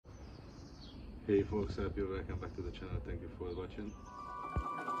Hey folks, happy welcome back to the channel. Thank you for watching.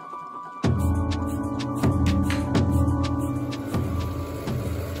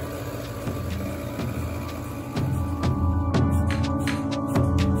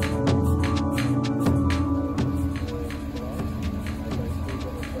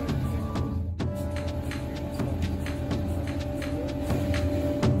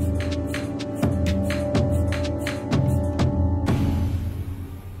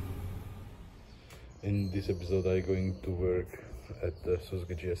 In this episode I'm going to work at the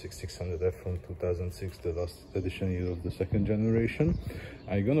Suzuki Gsx600f from 2006, the last edition year of the second generation.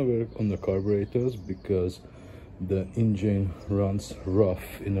 I'm gonna work on the carburetors because the engine runs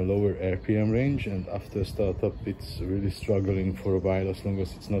rough in a lower RPM range, and after startup it's really struggling for a while as long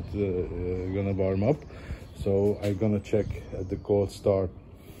as it's not gonna warm up. So I'm gonna check at the cold start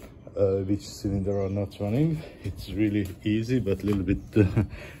which cylinder are not running. It's really easy but a little bit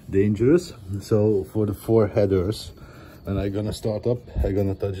dangerous. So for the 4 headers, when I'm gonna start up, I'm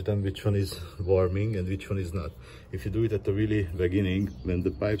gonna touch them which one is warming and which one is not. If you do it at the really beginning when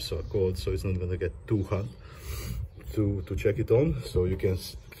the pipes are cold, so it's not gonna get too hot, to check it on, so you can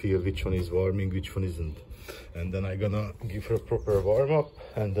feel which one is warming, which one isn't. And then I'm gonna give her a proper warm up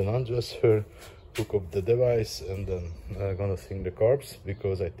and then undress her, hook up the device, and then I'm gonna sync the carbs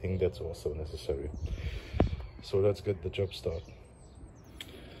because I think that's also necessary. So let's get the job started.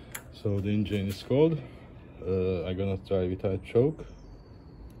 So the engine is cold. I'm gonna try without choke.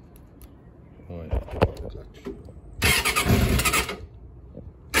 Oh, I have to hold the clutch.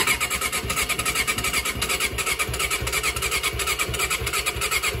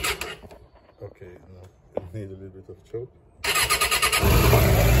 Okay, now I need a little bit of choke.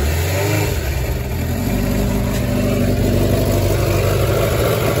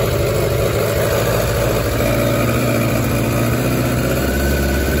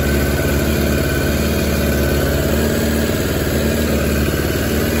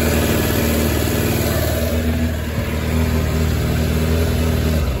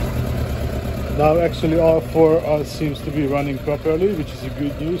 Now actually all 4 seems to be running properly, which is a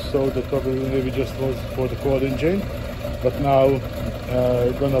good news. So the trouble maybe just was for the cold engine, but now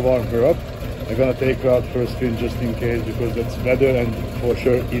I'm gonna warm her up. I'm gonna take her out for a spin just in case, because that's better, and for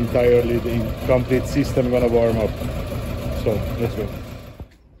sure entirely the complete system gonna warm up. So let's go.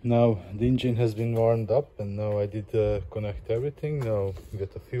 Now the engine has been warmed up, and now I did connect everything. Now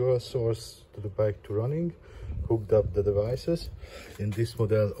get a fuel source to the bike to running, hooked up the devices. In this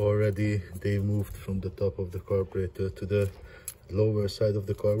model already they moved from the top of the carburetor to the lower side of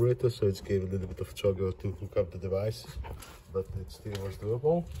the carburetor, so it gave a little bit of struggle to hook up the device, but it still was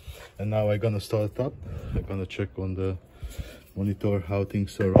doable. And now I'm gonna start up. I'm gonna check on the monitor how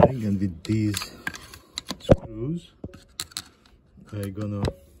things are running, and with these screws I'm gonna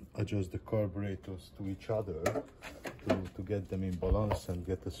adjust the carburetors to each other to get them in balance and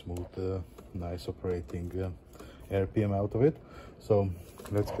get a smooth nice operating RPM out of it. So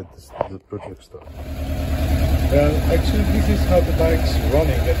let's get the project started. Actually this is how the bike's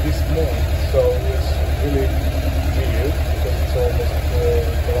running at this moment, so it's really weird because it's almost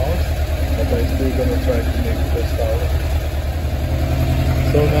balanced, but I'm still gonna try to make the best out of it.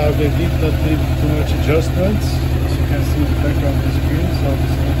 So now they did not need too much adjustments. As you can see the background of the screen, so the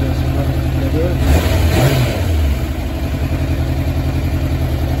cylinders are running together.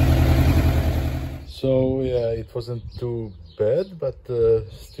 So yeah, it wasn't too bad, but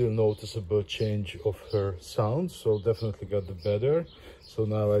still noticeable change of her sound, so definitely got the better. So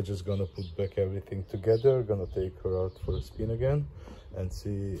now I'm just gonna put back everything together, gonna take her out for a spin again and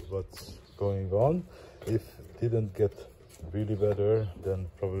see what's going on. If it didn't get really better, then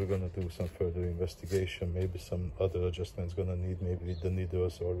probably gonna do some further investigation, maybe some other adjustments gonna need, maybe with the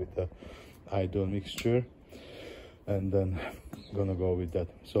needles or with the idle mixture, and then gonna go with that.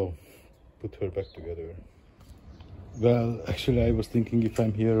 So put her back together. Well, actually I was thinking if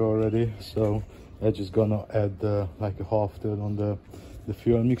I'm here already, so I'm just gonna add like a half turn on the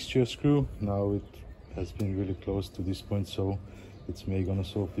fuel mixture screw. Now it has been really close to this point, so it's maybe gonna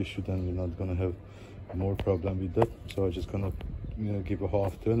solve the issue, then we're not gonna have more problem with that. So I'm just gonna give a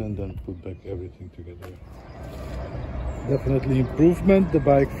half turn and then put back everything together. Definitely improvement. The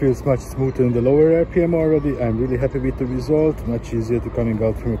bike feels much smoother in the lower RPM already. I'm really happy with the result. Much easier to coming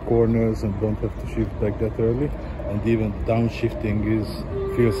out from the corners and don't have to shift back that early. And even downshifting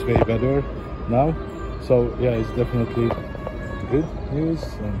feels way better now. So yeah, it's definitely good news.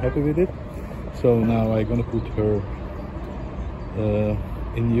 I'm happy with it. So now I'm gonna put her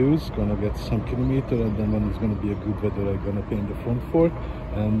in use, gonna get some kilometer, and then when it's gonna be a good weather I'm gonna paint the front fork.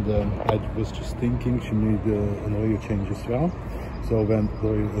 And I was just thinking she need an oil change as well, so when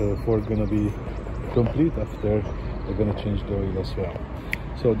the fork gonna be complete after we're gonna change the oil as well.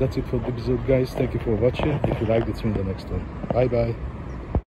 So that's it for the episode, guys. Thank you for watching. If you liked it, see you in the next one. Bye bye.